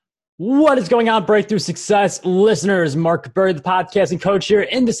What is going on, Breakthrough Success listeners? Mark Burry, the podcasting coach here.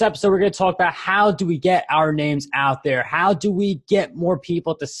 In this episode, we're going to talk about how do we get our names out there? How do we get more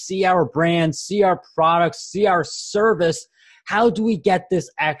people to see our brand, see our products, see our service? How do we get this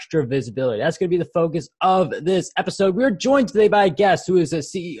extra visibility? That's going to be the focus of this episode. We're joined today by a guest who is the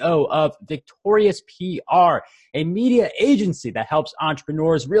CEO of Victorious PR, a media agency that helps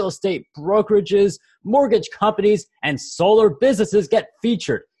entrepreneurs, real estate brokerages, mortgage companies, and solar businesses get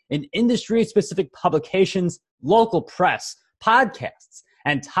featured in industry-specific publications, local press, podcasts,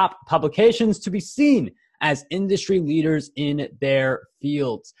 and top publications to be seen as industry leaders in their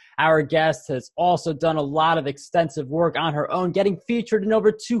fields. Our guest has also done a lot of extensive work on her own, getting featured in over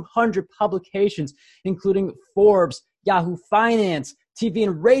 200 publications, including Forbes, Yahoo Finance, TV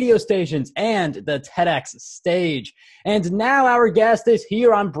and radio stations, and the TEDx stage. And now our guest is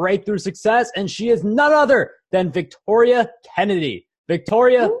here on Breakthrough Success, and she is none other than Victoria Kennedy.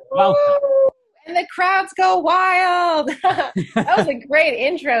 Victoria, welcome. And the crowds go wild. That was a great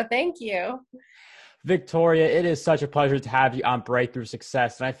intro. Thank you. Victoria, it is such a pleasure to have you on Breakthrough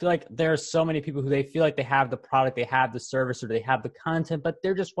Success. And I feel like there are so many people who they feel like they have the product, they have the service, or they have the content, but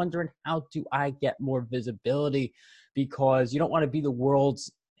they're just wondering, how do I get more visibility? Because you don't want to be the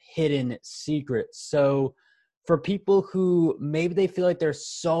world's hidden secret. So for people who maybe they feel like there's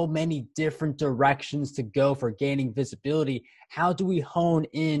so many different directions to go for gaining visibility, how do we hone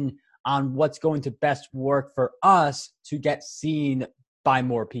in on what's going to best work for us to get seen by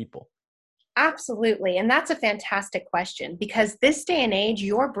more people? Absolutely. And that's a fantastic question, because this day and age,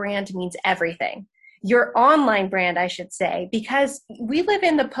 your brand means everything. Your online brand, I should say, because we live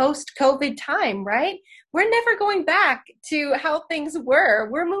in the post-COVID time, right? We're never going back to how things were.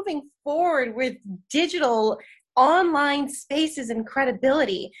 We're moving forward with digital online spaces and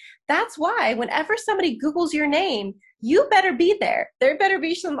credibility. That's why whenever somebody Googles your name, you better be there. There better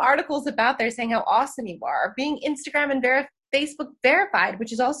be some articles about there saying how awesome you are, being Instagram and Facebook verified,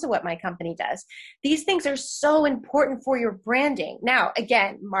 which is also what my company does. These things are so important for your branding. Now,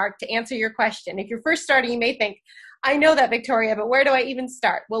 again, Mark, to answer your question, if you're first starting, you may think, I know that, Victoria, but where do I even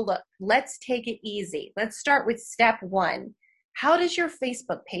start? Well, look, let's take it easy. Let's start with step one. How does your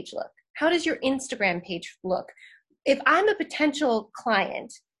Facebook page look? How does your Instagram page look? If I'm a potential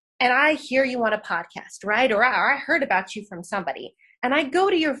client and I hear you on a podcast, right? Or I heard about you from somebody, and I go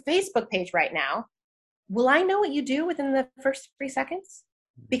to your Facebook page right now, will I know what you do within the first 3 seconds?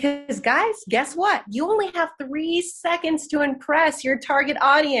 Because guys, guess what? You only have 3 seconds to impress your target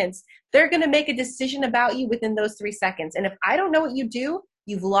audience. They're going to make a decision about you within those 3 seconds. And if I don't know what you do,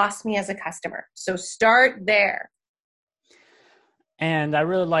 you've lost me as a customer. So start there. And I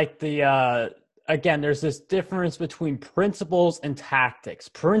really like again, there's this difference between principles and tactics.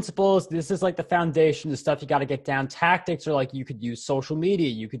 Principles, this is like the foundation, the stuff you got to get down. Tactics are like, you could use social media,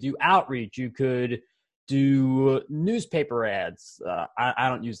 you could do outreach, you could do newspaper ads. I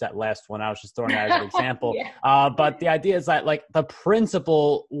don't use that last one. I was just throwing that as an example. Yeah. But the idea is that like the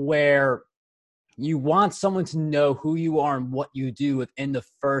principle where you want someone to know who you are and what you do within the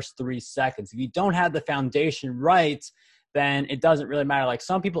first 3 seconds. If you don't have the foundation right, then it doesn't really matter. Like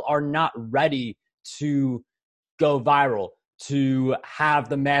some people are not ready to go viral, to have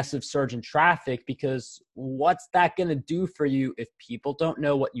the massive surge in traffic, because what's that going to do for you if people don't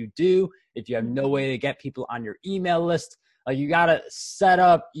know what you do, if you have no way to get people on your email list? Like you got to set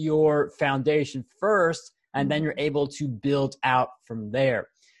up your foundation first, and then you're able to build out from there.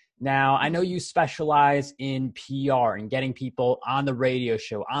 Now, I know you specialize in PR and getting people on the radio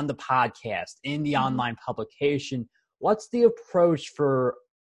show, on the podcast, in the online publication. What's the approach for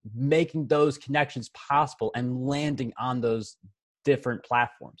making those connections possible and landing on those different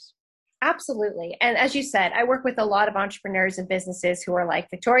platforms? Absolutely. And as you said, I work with a lot of entrepreneurs and businesses who are like,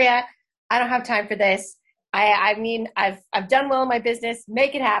 Victoria, I don't have time for this. I mean, I've done well in my business,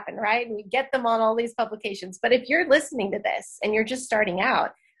 make it happen, right? And we get them on all these publications. But if you're listening to this and you're just starting out,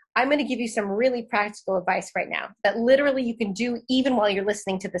 I'm going to give you some really practical advice right now that literally you can do even while you're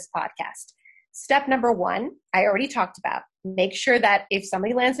listening to this podcast. Step number one, I already talked about. Make sure that if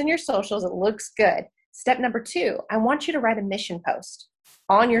somebody lands on your socials, it looks good. Step number two, I want you to write a mission post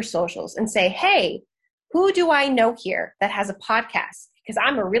on your socials and say, hey, who do I know here that has a podcast? Because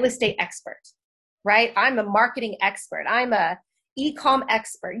I'm a real estate expert, right? I'm a marketing expert. I'm a e-com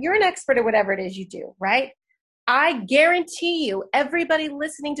expert. You're an expert at whatever it is you do, right? I guarantee you, everybody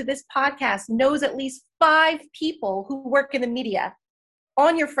listening to this podcast knows at least 5 people who work in the media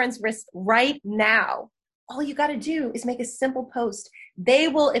on your friend's list right now. All you got to do is make a simple post. They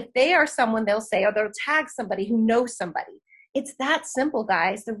will, if they are someone, they'll say, or they'll tag somebody who knows somebody. It's that simple,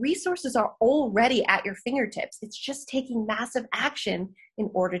 guys. The resources are already at your fingertips. It's just taking massive action in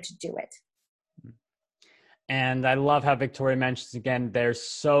order to do it. And I love how Victoria mentions again, there's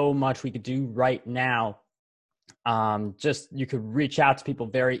so much we could do right now. Just you could reach out to people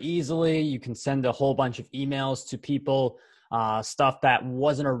very easily. You can send a whole bunch of emails to people, stuff that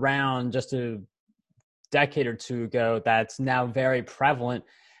wasn't around just a decade or two ago that's now very prevalent.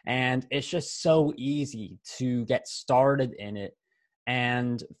 And it's just so easy to get started in it.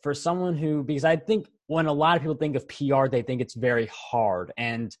 And for someone who, because I think when a lot of people think of PR, they think it's very hard.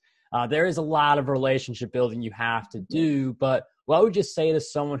 And there is a lot of relationship building you have to do. But what would you say to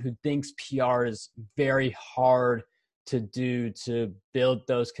someone who thinks PR is very hard to do, to build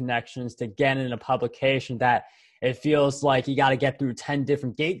those connections, to get in a publication that it feels like you got to get through 10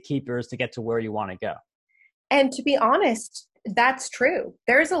 different gatekeepers to get to where you want to go? And to be honest, that's true.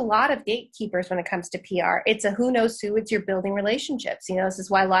 There's a lot of gatekeepers when it comes to PR. It's a who knows who. It's your building relationships. You know, this is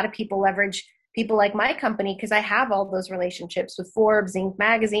why a lot of people leverage people like my company, because I have all those relationships with Forbes, Inc.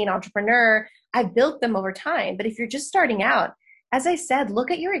 magazine, Entrepreneur. I've built them over time. But if you're just starting out, as I said, look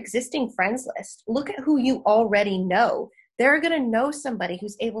at your existing friends list. Look at who you already know. They're going to know somebody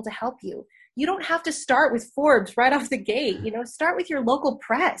who's able to help you. You don't have to start with Forbes right off the gate. You know, start with your local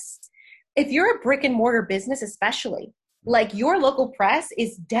press. If you're a brick and mortar business, especially, like your local press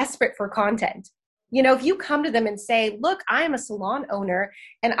is desperate for content. You know, if you come to them and say, look, I am a salon owner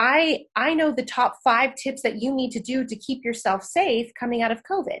and I know the top 5 tips that you need to do to keep yourself safe coming out of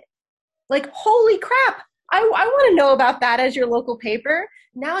COVID. Like, holy crap. I want to know about that as your local paper.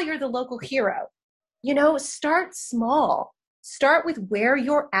 Now you're the local hero. You know, start small. Start with where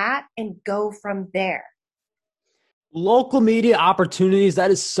you're at and go from there. Local media opportunities, that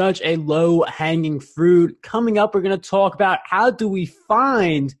is such a low-hanging fruit. Coming up, we're going to talk about how do we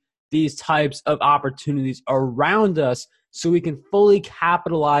find these types of opportunities around us so we can fully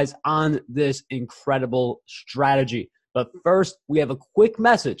capitalize on this incredible strategy. But first, we have a quick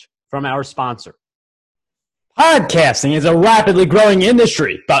message from our sponsor. Podcasting is a rapidly growing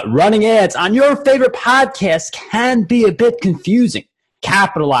industry, but running ads on your favorite podcast can be a bit confusing.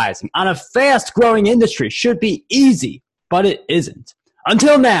 Capitalizing on a fast-growing industry should be easy, but it isn't.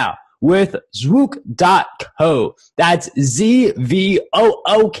 Until now, with Zwook.co. That's ZVOOK.co.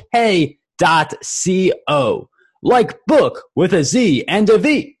 Like book with a Z and a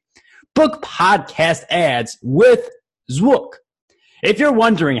V. Book podcast ads with Zwook. If you're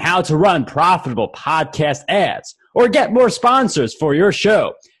wondering how to run profitable podcast ads or get more sponsors for your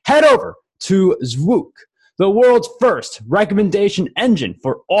show, head over to Zwook, the world's first recommendation engine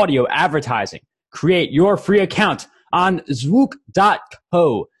for audio advertising. Create your free account on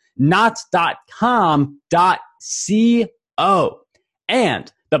Zwook.co, not .com, .co.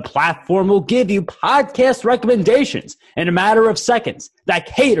 And the platform will give you podcast recommendations in a matter of seconds that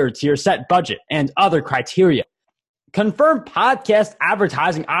cater to your set budget and other criteria. Confirm podcast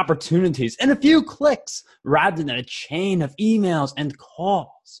advertising opportunities in a few clicks rather than a chain of emails and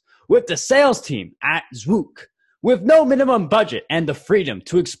calls with the sales team at Zwook. With no minimum budget and the freedom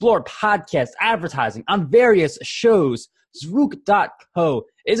to explore podcast advertising on various shows, Zwook.co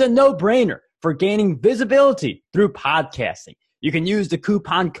is a no-brainer for gaining visibility through podcasting. You can use the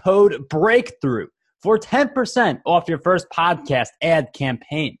coupon code BREAKTHROUGH for 10% off your first podcast ad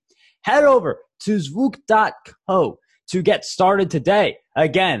campaign. Head over to Zwook.co to get started today.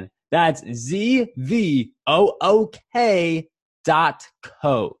 Again, that's ZVOOK.co.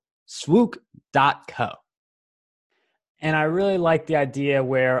 Zwook.co. And I really like the idea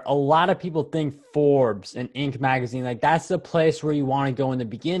where a lot of people think Forbes and Inc. magazine, like that's the place where you want to go in the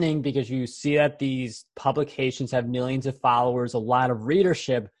beginning because you see that these publications have millions of followers, a lot of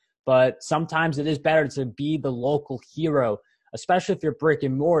readership, but sometimes it is better to be the local hero, especially if you're brick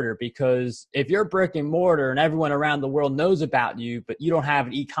and mortar, because if you're brick and mortar and everyone around the world knows about you, but you don't have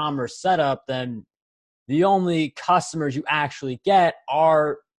an e-commerce setup, then the only customers you actually get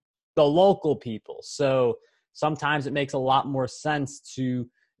are the local people. So sometimes it makes a lot more sense to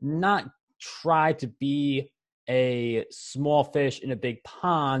not try to be a small fish in a big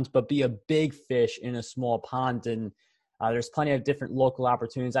pond, but be a big fish in a small pond. And there's plenty of different local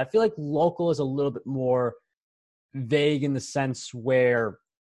opportunities. I feel like local is a little bit more vague in the sense where,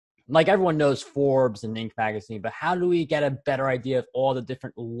 like, everyone knows Forbes and Inc. magazine, but how do we get a better idea of all the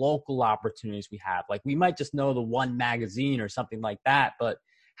different local opportunities we have? Like, we might just know the one magazine or something like that, but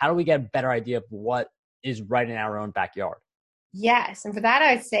how do we get a better idea of what is right in our own backyard? Yes. And for that,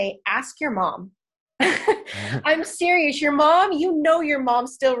 I'd say, ask your mom. I'm serious. Your mom, your mom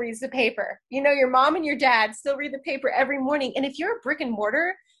still reads the paper. You know, your mom and your dad still read the paper every morning. And if you're a brick and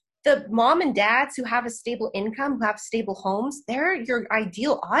mortar, the mom and dads who have a stable income, who have stable homes, they're your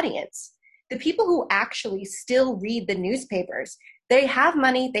ideal audience. The people who actually still read the newspapers, they have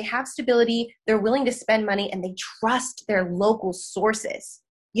money, they have stability, they're willing to spend money, and they trust their local sources.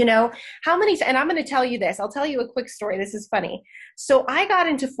 You know, how many, and I'm going to tell you this, I'll tell you a quick story. This is funny. So I got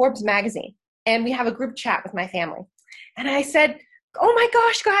into Forbes magazine, and we have a group chat with my family. And I said, oh my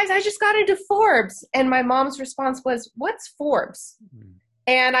gosh, guys, I just got into Forbes. And my mom's response was, what's Forbes? Mm-hmm.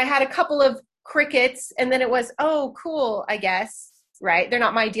 And I had a couple of crickets, and then it was, oh, cool, I guess, right? They're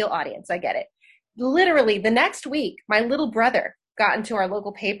not my ideal audience. I get it. Literally the next week, my little brother got into our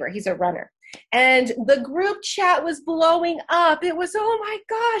local paper. He's a runner. And the group chat was blowing up. It was, oh my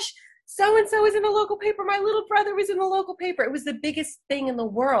gosh, so-and-so is in the local paper. My little brother was in the local paper. It was the biggest thing in the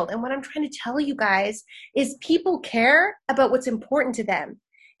world. And what I'm trying to tell you guys is people care about what's important to them.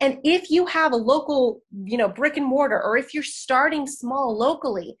 And if you have a local, brick and mortar, or if you're starting small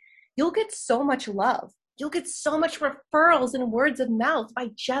locally, you'll get so much love. You'll get so much referrals and words of mouth by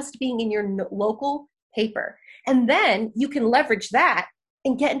just being in your local paper. And then you can leverage that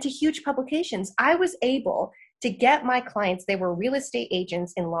and get into huge publications. I was able to get my clients, they were real estate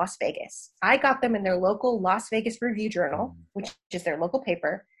agents in Las Vegas. I got them in their local Las Vegas Review Journal, which is their local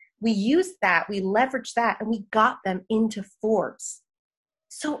paper. We used that, we leveraged that, and we got them into Forbes.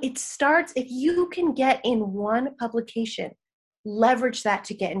 So it starts, if you can get in one publication, leverage that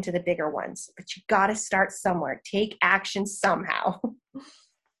to get into the bigger ones. But you got to start somewhere. Take action somehow.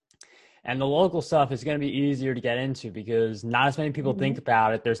 And the local stuff is going to be easier to get into because not as many people think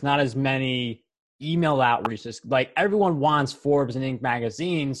about it. There's not as many email outreaches. Like everyone wants Forbes and Inc.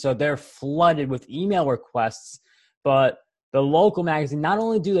 magazine, so they're flooded with email requests. But the local magazine, not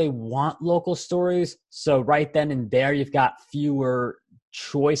only do they want local stories, so right then and there you've got fewer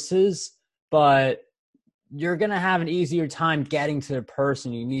choices, but you're going to have an easier time getting to the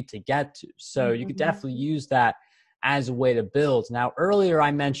person you need to get to. So you could definitely use that as a way to build. Now, earlier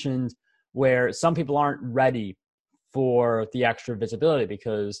I mentioned where some people aren't ready for the extra visibility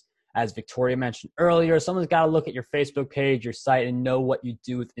because, as Victoria mentioned earlier, someone's got to look at your Facebook page, your site, and know what you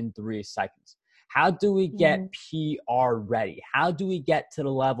do within 3 seconds. How do we get PR ready? How do we get to the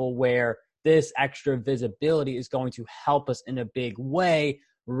level where this extra visibility is going to help us in a big way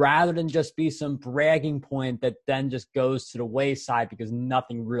rather than just be some bragging point that then just goes to the wayside because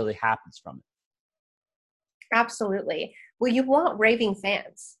nothing really happens from it? Absolutely. Well, you want raving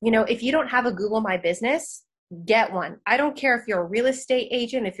fans. If you don't have a Google My Business, get one. I don't care if you're a real estate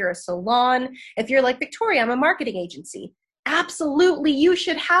agent, if you're a salon, if you're like Victoria, I'm a marketing agency. Absolutely, you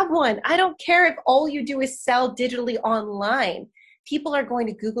should have one. I don't care if all you do is sell digitally online. People are going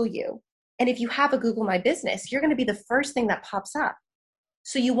to Google you. And if you have a Google My Business, you're going to be the first thing that pops up.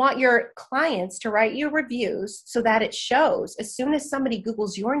 So you want your clients to write you reviews so that it shows as soon as somebody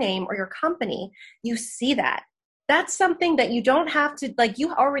Googles your name or your company, you see that. That's something that you don't have to,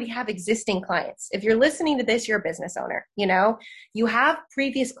 you already have existing clients. If you're listening to this, you're a business owner, you have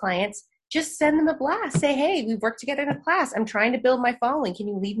previous clients, just send them a blast. Say, hey, we've worked together in a class. I'm trying to build my following. Can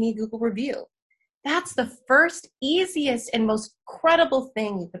you leave me a Google review? That's the first, easiest, and most credible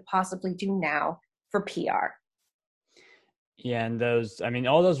thing you could possibly do now for PR. Yeah, and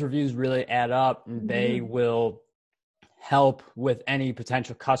all those reviews really add up, and they will help with any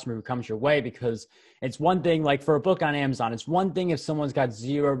potential customer who comes your way, because it's one thing, like for a book on Amazon, it's one thing if someone's got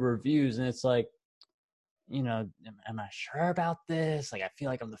 0 reviews and it's like, am I sure about this? Like, I feel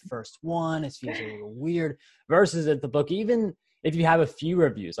like I'm the first one. It feels a little weird. Versus at the book, even if you have a few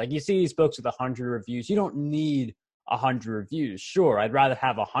reviews, like you see these books with 100 reviews, you don't need 100 reviews. Sure, I'd rather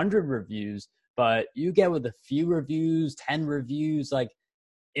have 100 reviews, but you get with a few reviews, 10 reviews, like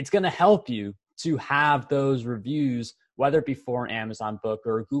it's going to help you to have those reviews, whether it be for an Amazon book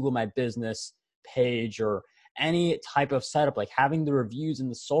or a Google My Business page or any type of setup. Like having the reviews and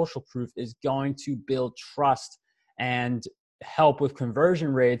the social proof is going to build trust and help with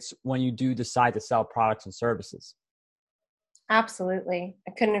conversion rates when you do decide to sell products and services. Absolutely.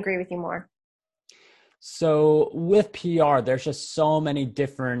 I couldn't agree with you more. So with PR, there's just so many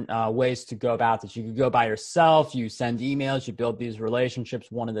different ways to go about this. You could go by yourself, you send emails, you build these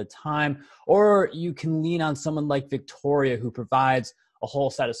relationships one at a time, or you can lean on someone like Victoria, who provides a whole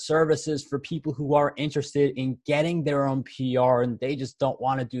set of services for people who are interested in getting their own PR and they just don't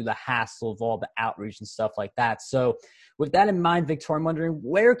want to do the hassle of all the outreach and stuff like that. So with that in mind, Victoria, I'm wondering,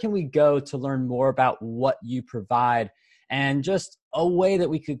 where can we go to learn more about what you provide and just a way that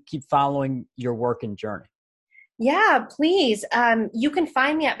we could keep following your work and journey? Yeah, please. You can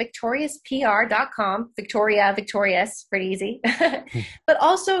find me at victoriaspr.com. Victorious, pretty easy. But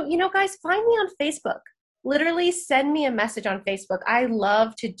also, guys, find me on Facebook. literally send me a message on Facebook. I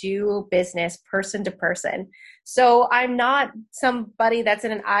love to do business person to person. So I'm not somebody that's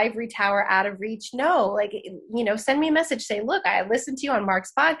in an ivory tower out of reach. No, like, send me a message. Say, look, I listened to you on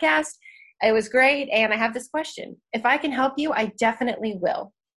Mark's podcast. It was great. And I have this question. If I can help you, I definitely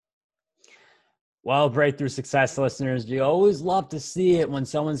will. Well, Breakthrough Success listeners, you always love to see it when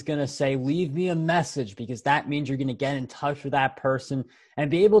someone's going to say, leave me a message, because that means you're going to get in touch with that person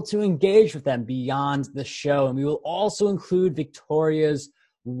and be able to engage with them beyond the show. And we will also include Victoria's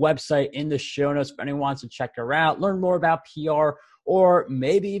website in the show notes if anyone wants to check her out, learn more about PR, or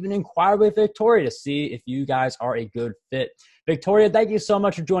maybe even inquire with Victoria to see if you guys are a good fit. Victoria, thank you so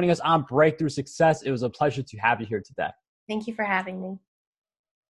much for joining us on Breakthrough Success. It was a pleasure to have you here today. Thank you for having me.